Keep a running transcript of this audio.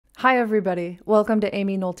Hi everybody, welcome to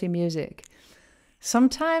Amy Nolte Music.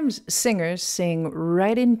 Sometimes singers sing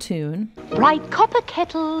right in tune. Bright copper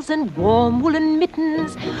kettles and warm woolen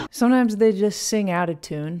mittens. Sometimes they just sing out of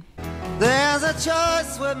tune. There's a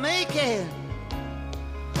choice we're making.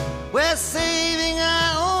 We're saving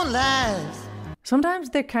our own lives.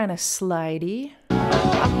 Sometimes they're kind of slidey.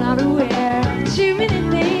 I'm not aware of too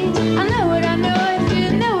many things. I know what I know if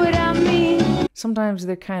you know what I mean. Sometimes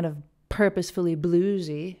they're kind of purposefully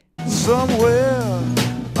bluesy. Somewhere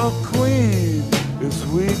a queen is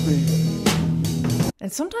weeping.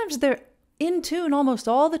 And sometimes they're in tune almost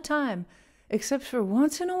all the time, except for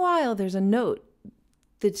once in a while there's a note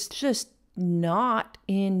that's just not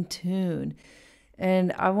in tune.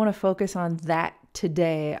 And I want to focus on that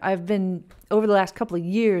today. I've been, over the last couple of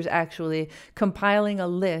years actually, compiling a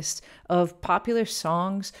list of popular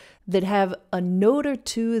songs that have a note or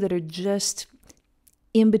two that are just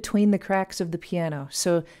in between the cracks of the piano.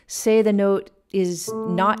 So say the note is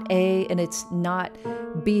not A and it's not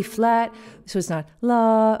B flat, so it's not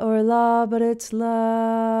la or la, but it's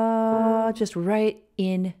la, just right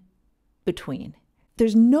in between.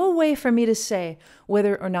 There's no way for me to say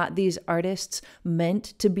whether or not these artists meant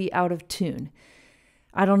to be out of tune.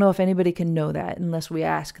 I don't know if anybody can know that unless we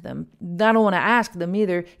ask them. I don't want to ask them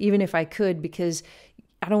either, even if I could, because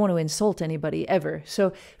I don't want to insult anybody ever.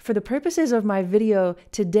 So for the purposes of my video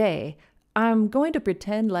today, I'm going to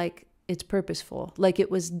pretend like it's purposeful, like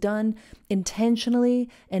it was done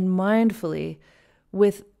intentionally and mindfully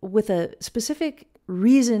with a specific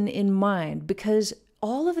reason in mind, because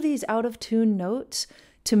all of these out of tune notes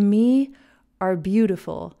to me are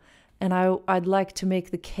beautiful, and I'd like to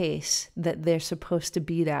make the case that they're supposed to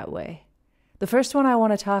be that way. The first one I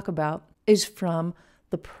want to talk about is from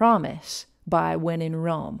The Promise by When in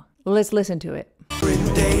Rome. Let's listen to it.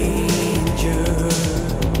 In danger,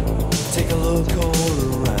 take a look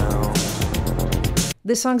all around.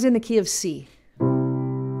 This song's in the key of C.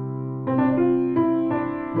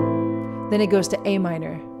 Then it goes to A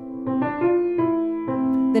minor.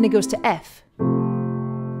 Then it goes to F.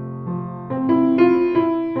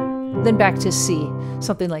 Then back to C,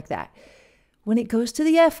 something like that. When it goes to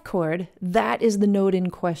the F chord, that is the note in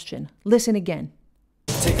question. Listen again.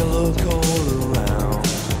 Take a look all around.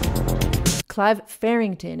 Clive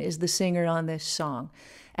Farrington is the singer on this song.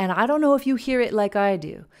 And I don't know if you hear it like I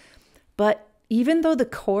do, but even though the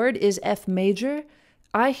chord is F major,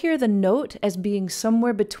 I hear the note as being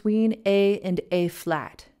somewhere between A and A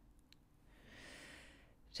flat.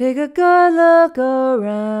 Take a good look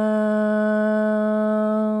around,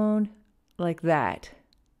 like that.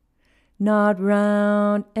 Not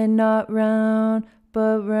round and not round,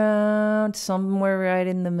 but round, somewhere right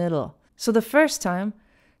in the middle. So the first time,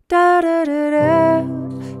 da da da da,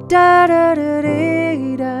 da da da da,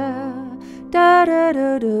 da da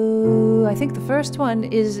da da. I think the first one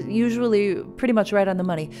is usually pretty much right on the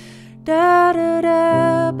money. Da da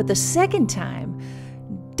da. But the second time,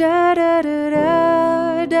 da da da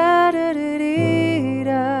da, da da da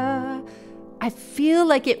da. I feel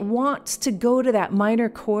like it wants to go to that minor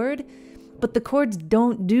chord, but the chords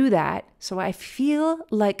don't do that. So I feel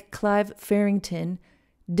like Clive Farrington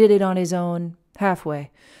did it on his own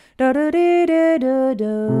halfway. Da da da da da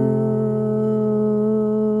da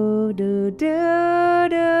da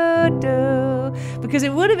da da. Because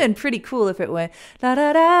it would have been pretty cool if it went da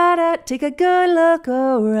da da da. Take a good look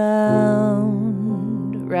around,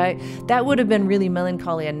 right? That would have been really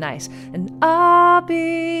melancholy and nice. And I'll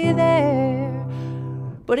be there.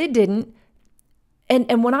 But it didn't.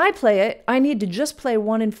 And when I play it, I need to just play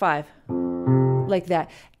 1 and 5, like that,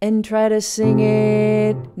 and try to sing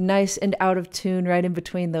it nice and out of tune right in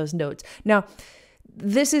between those notes. Now,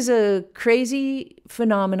 this is a crazy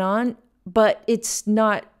phenomenon, but it's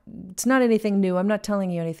not anything new. I'm not telling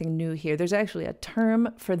you anything new here. There's actually a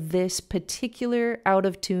term for this particular out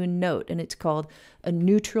of tune note, and it's called a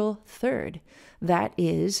neutral third. That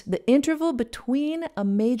is the interval between a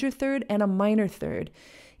major third and a minor third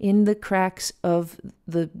in the cracks of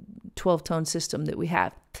the 12-tone system that we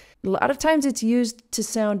have. A lot of times it's used to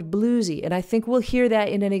sound bluesy, and I think we'll hear that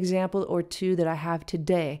in an example or two that I have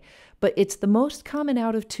today. But it's the most common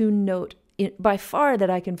out-of-tune note by far that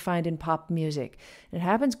I can find in pop music. It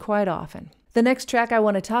happens quite often. The next track I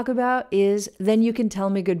want to talk about is Then You Can Tell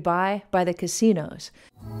Me Goodbye by the Casinos.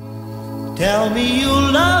 Tell me you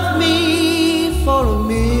love me for a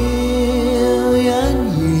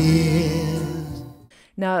million years.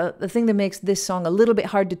 Now, the thing that makes this song a little bit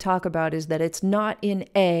hard to talk about is that it's not in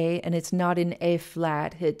A and it's not in A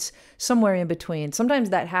flat. It's somewhere in between.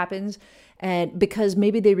 Sometimes that happens, And because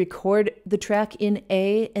maybe they record the track in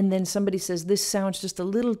A and then somebody says this sounds just a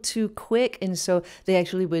little too quick, and so they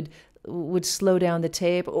actually would slow down the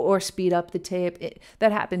tape or speed up the tape.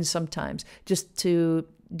 That happens sometimes just to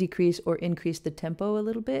decrease or increase the tempo a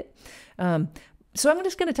little bit. So I'm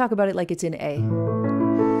just going to talk about it like it's in A.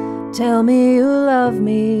 Tell me you love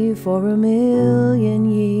me for a million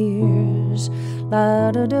years.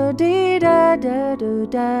 La da da dee da da da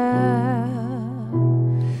da.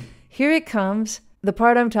 Here it comes, the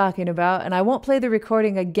part I'm talking about, and I won't play the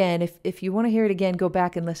recording again. If you want to hear it again, go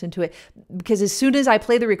back and listen to it. Because as soon as I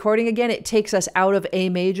play the recording again, it takes us out of A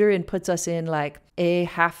major and puts us in like A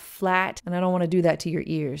half flat, and I don't want to do that to your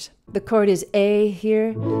ears. The chord is A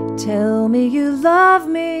here. Tell me you love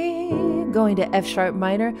me. Going to F sharp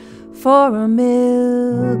minor. For a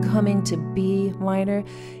mil. Coming to B minor.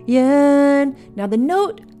 Yen. Now the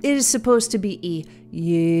note is supposed to be E.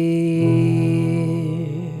 Years.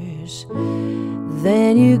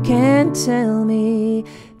 Then you can't tell me.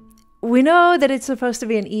 We know that it's supposed to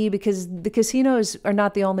be an E because the Casinos are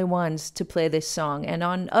not the only ones to play this song. And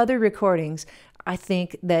on other recordings, I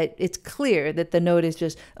think that it's clear that the note is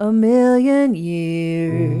just a million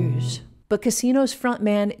years. But Casinos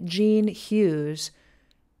frontman Gene Hughes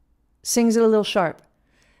sings it a little sharp.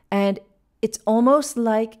 And it's almost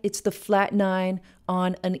like it's the flat 9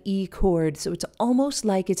 on an E chord. So it's almost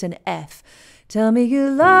like it's an F. Tell me you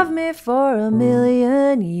love me for a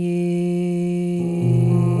million years.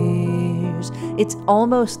 It's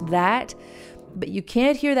almost that, but you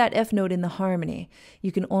can't hear that F note in the harmony.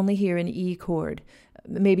 You can only hear an E chord,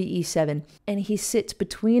 maybe E7. And he sits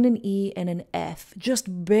between an E and an F,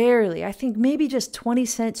 just barely. I think maybe just 20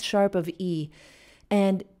 cents sharp of E.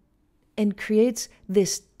 And creates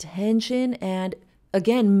this tension and,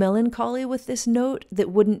 again, melancholy with this note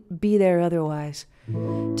that wouldn't be there otherwise.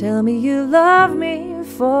 Tell me you love me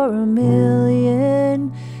for a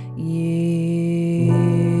million years.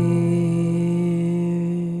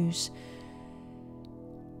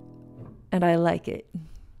 And I like it.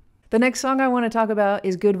 The next song I want to talk about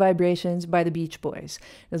is Good Vibrations by the Beach Boys.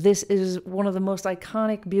 Now, this is one of the most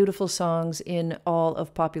iconic, beautiful songs in all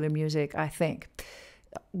of popular music, I think.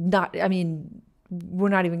 We're not even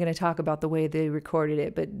going to talk about the way they recorded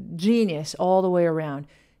it, but genius all the way around.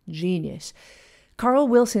 Genius. Carl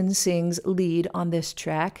Wilson sings lead on this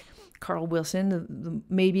track. Carl Wilson,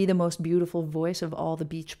 maybe the most beautiful voice of all the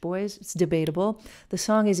Beach Boys. It's debatable. The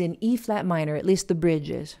song is in E flat minor, at least the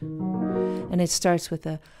bridge is. And it starts with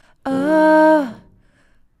a, I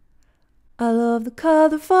love the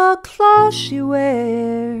colorful clothes she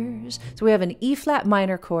wears. So we have an E flat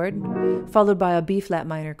minor chord, followed by a B flat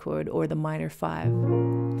minor chord, or the minor 5.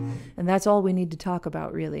 And that's all we need to talk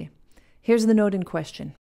about, really. Here's the note in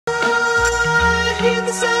question.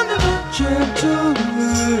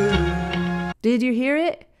 Did you hear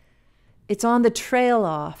it? It's on the trail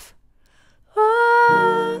off.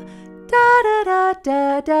 Da da da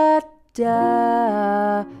da da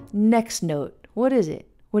da. Next note. What is it?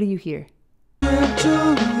 What do you hear?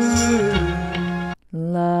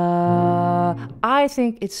 La. I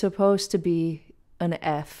think it's supposed to be an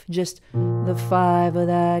F, just the 5 of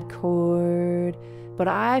that chord. But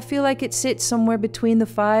I feel like it sits somewhere between the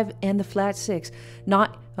 5 and the flat 6.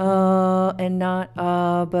 Not and not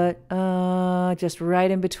but just right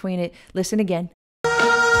in between it. Listen again.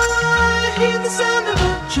 I hear the sound of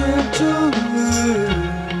a gentle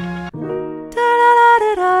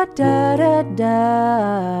da da da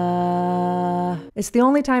da. It's the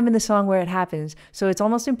only time in the song where it happens, so it's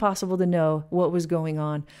almost impossible to know what was going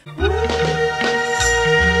on.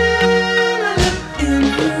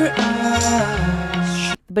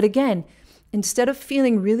 But again, instead of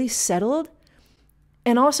feeling really settled,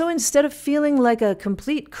 and also instead of feeling like a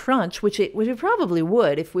complete crunch, which it probably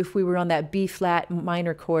would if we were on that B flat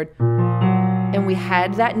minor chord, and we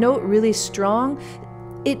had that note really strong,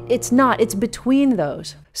 it's not. It's between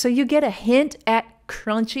those. So you get a hint at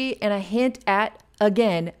crunchy and a hint at,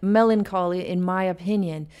 again, melancholy, in my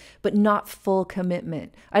opinion, but not full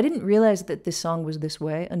commitment. I didn't realize that this song was this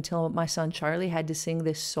way until my son Charlie had to sing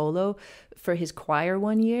this solo for his choir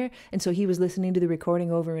one year. And so he was listening to the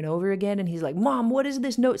recording over and over again. And he's like, Mom, what is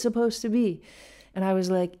this note supposed to be? And I was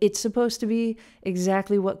like, it's supposed to be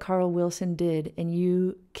exactly what Carl Wilson did. And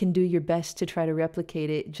you can do your best to try to replicate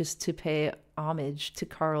it just to pay homage to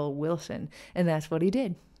Carl Wilson. And that's what he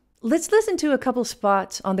did. Let's listen to a couple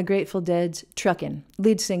spots on the Grateful Dead's Truckin',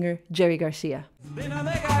 lead singer Jerry Garcia. They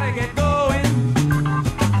gotta get going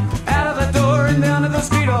out of the door and down to the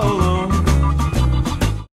street all alone.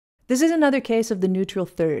 This is another case of the neutral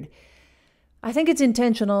third. I think it's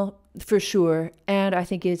intentional for sure, and I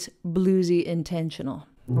think it's bluesy intentional.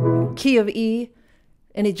 key of E,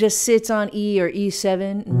 and it just sits on E or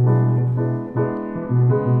E7.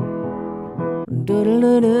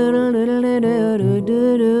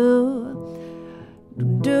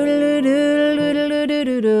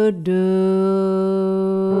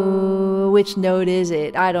 Which note is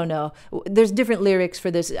it? I don't know. There's different lyrics for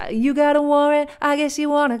this. You got a warrant, I guess you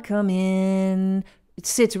want to come in. It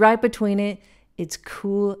sits right between it. It's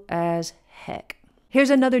cool as heck. Here's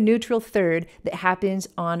another neutral third that happens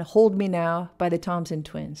on Hold Me Now by the Thompson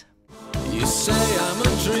Twins. You say I'm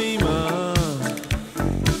a dreamer.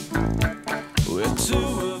 We're two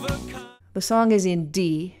of a kind. The song is in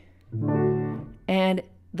D, and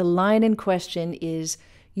the line in question is,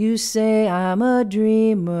 you say I'm a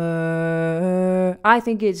dreamer. I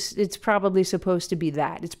think it's probably supposed to be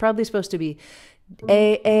that. It's probably supposed to be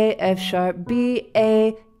A, F sharp, B,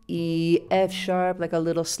 A, E, F sharp, like a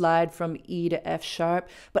little slide from E to F sharp.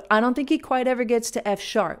 But I don't think he quite ever gets to F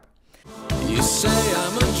sharp. You say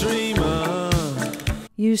I'm a dreamer.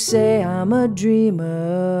 You say I'm a dreamer.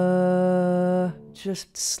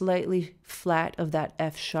 Just slightly flat of that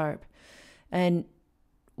F sharp. And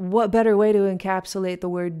what better way to encapsulate the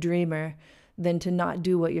word dreamer than to not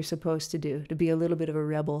do what you're supposed to do, to be a little bit of a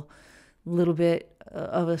rebel, a little bit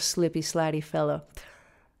of a slippy, slatty fellow.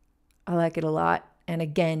 I like it a lot. And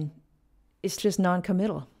again, it's just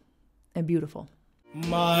non-committal and beautiful.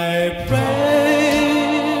 My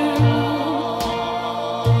prayer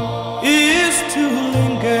is to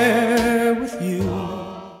linger with you.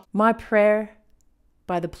 My Prayer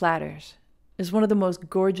by the Platters is one of the most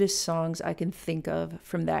gorgeous songs I can think of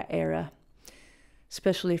from that era,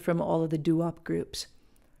 especially from all of the doo-wop groups.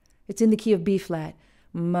 It's in the key of B flat.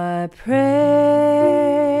 My prayer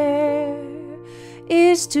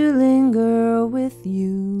is to linger with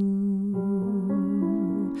you.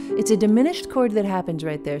 It's a diminished chord that happens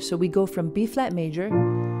right there. So we go from B flat major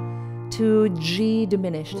to G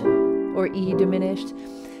diminished or E diminished.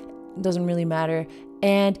 It doesn't really matter.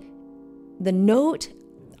 And the note,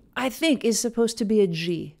 I think, is supposed to be a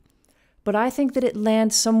G, but I think that it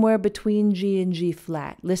lands somewhere between G and G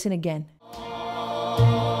flat. Listen again.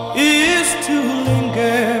 Is to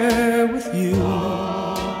linger with you.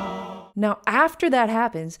 Now, after that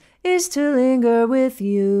happens, is to linger with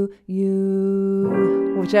you,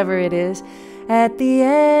 whichever it is, at the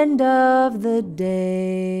end of the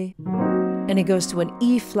day. And it goes to an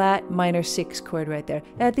E flat minor 6 chord right there.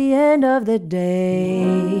 At the end of the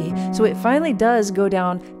day. So it finally does go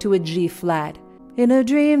down to a G flat. In a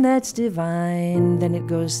dream that's divine. Then it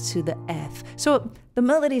goes to the F. So the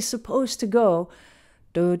melody's supposed to go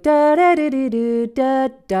do da da da da da da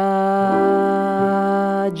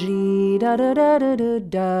da G da da da da da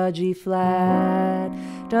da G flat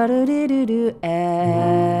da da da da da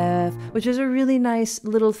F, which is a really nice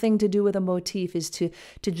little thing to do with a motif, is to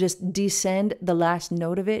just descend the last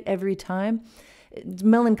note of it every time. It's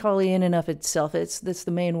melancholy in and of itself. That's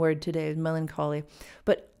the main word today, is melancholy.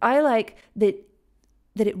 But I like that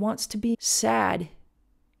it wants to be sad.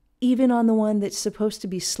 Even on the one that's supposed to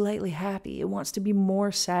be slightly happy, it wants to be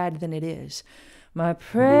more sad than it is. My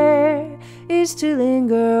prayer is to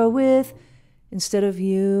linger with, instead of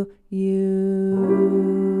you.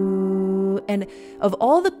 And of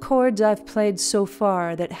all the chords I've played so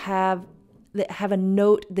far that have a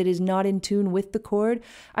note that is not in tune with the chord,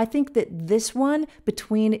 I think that this one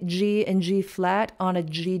between G and G flat on a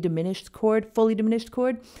G diminished chord, fully diminished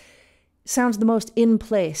chord, sounds the most in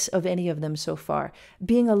place of any of them so far.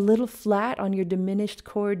 Being a little flat on your diminished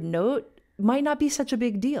chord note might not be such a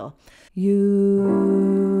big deal. You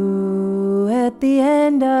at the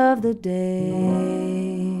end of the day.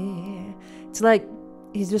 It's like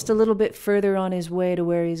he's just a little bit further on his way to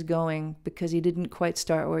where he's going because he didn't quite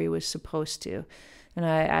start where he was supposed to. And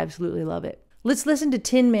I absolutely love it. Let's listen to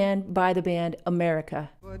Tin Man by the band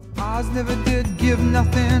America. But Oz never did give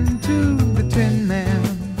nothing to the Tin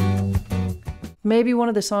Man. Maybe one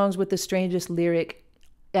of the songs with the strangest lyric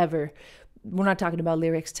ever. We're not talking about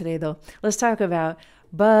lyrics today, though. Let's talk about,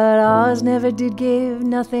 but Oz never did give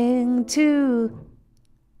nothing to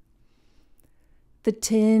the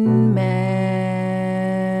Tin Man.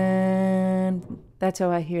 That's how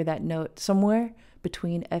I hear that note, somewhere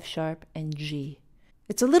between F sharp and G.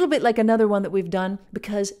 It's a little bit like another one that we've done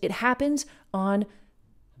because it happens on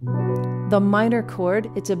the minor chord.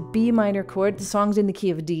 It's a B minor chord. The song's in the key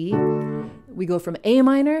of D. We go from A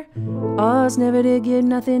minor, Oz never did give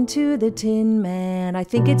nothing to the Tin Man. I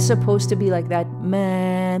think it's supposed to be like that,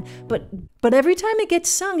 man. But every time it gets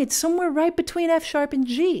sung, it's somewhere right between F sharp and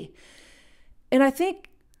G. And I think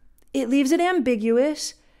it leaves it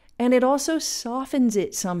ambiguous, And it also softens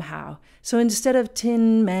it somehow. So instead of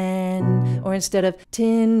Tin Man, or instead of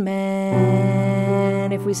Tin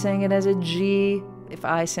Man, if we sang it as a G, if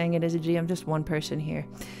I sang it as a G, I'm just one person here.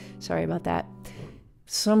 Sorry about that.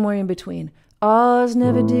 Somewhere in between. Oz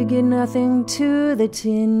never did get nothing to the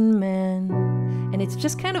Tin Man. And it's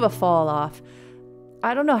just kind of a fall off.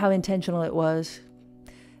 I don't know how intentional it was.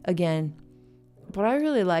 Again. But I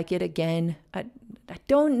really like it again. I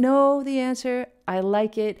don't know the answer. I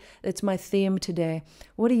like it. That's my theme today.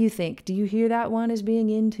 What do you think? Do you hear that one as being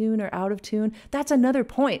in tune or out of tune? That's another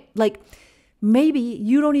point. Like, maybe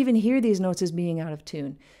you don't even hear these notes as being out of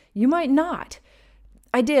tune. You might not.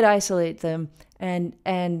 I did isolate them and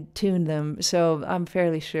tune them, so I'm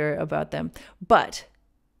fairly sure about them. But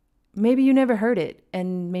maybe you never heard it,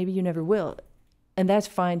 and maybe you never will. And that's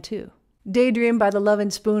fine too. Daydream by the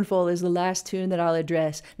Lovin' Spoonful is the last tune that I'll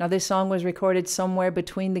address. Now, this song was recorded somewhere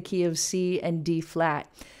between the key of C and D flat.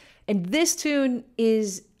 And this tune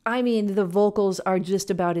is, I mean, the vocals are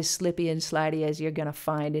just about as slippy and slidey as you're going to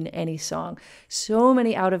find in any song. So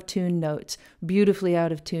many out-of-tune notes, beautifully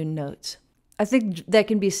out-of-tune notes. I think that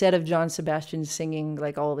can be said of John Sebastian's singing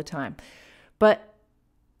like all the time. But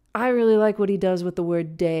I really like what he does with the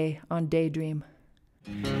word day on Daydream.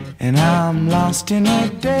 And I'm lost in a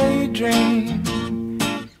daydream.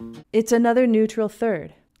 It's another neutral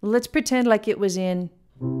third. Let's pretend like it was in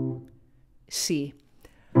C.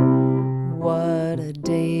 What a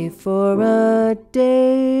day for a daydream.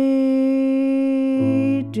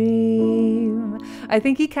 I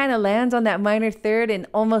think he kind of lands on that minor third and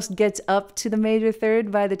almost gets up to the major third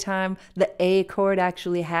by the time the A chord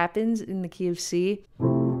actually happens in the key of C.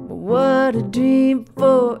 What a dream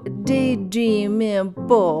for a daydreaming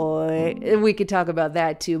boy. We could talk about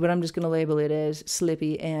that too, but I'm just going to label it as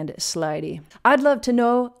slippy and slidey. I'd love to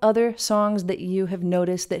know other songs that you have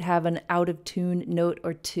noticed that have an out-of-tune note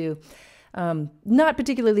or two. Not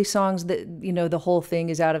particularly songs that, you know, the whole thing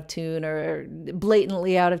is out of tune or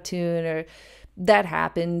blatantly out of tune, or that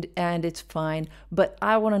happened and it's fine. But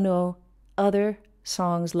I want to know other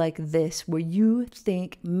songs like this where you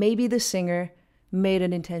think maybe the singer made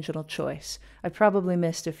an intentional choice. I probably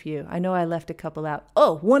missed a few. I know I left a couple out.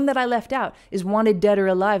 Oh, one that I left out is Wanted Dead or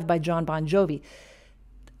Alive by Jon Bon Jovi.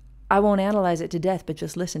 I won't analyze it to death, but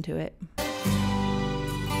just listen to it.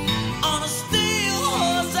 On a steel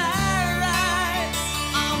horse I ride,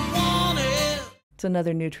 I wanted. It's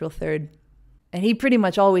another neutral third. And he pretty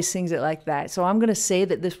much always sings it like that. So I'm going to say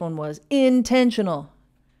that this one was intentional.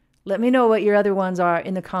 Let me know what your other ones are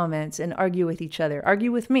in the comments and argue with each other.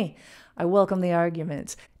 Argue with me. I welcome the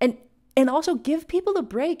arguments. And also give people a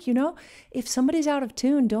break, you know? If somebody's out of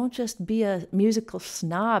tune, don't just be a musical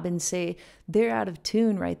snob and say they're out of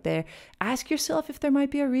tune right there. Ask yourself if there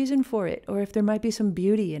might be a reason for it or if there might be some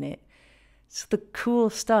beauty in it. It's the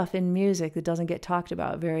cool stuff in music that doesn't get talked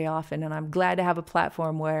about very often, and I'm glad to have a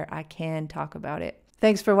platform where I can talk about it.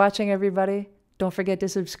 Thanks for watching, everybody. Don't forget to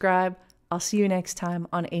subscribe. I'll see you next time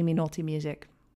on Amy Nolte Music.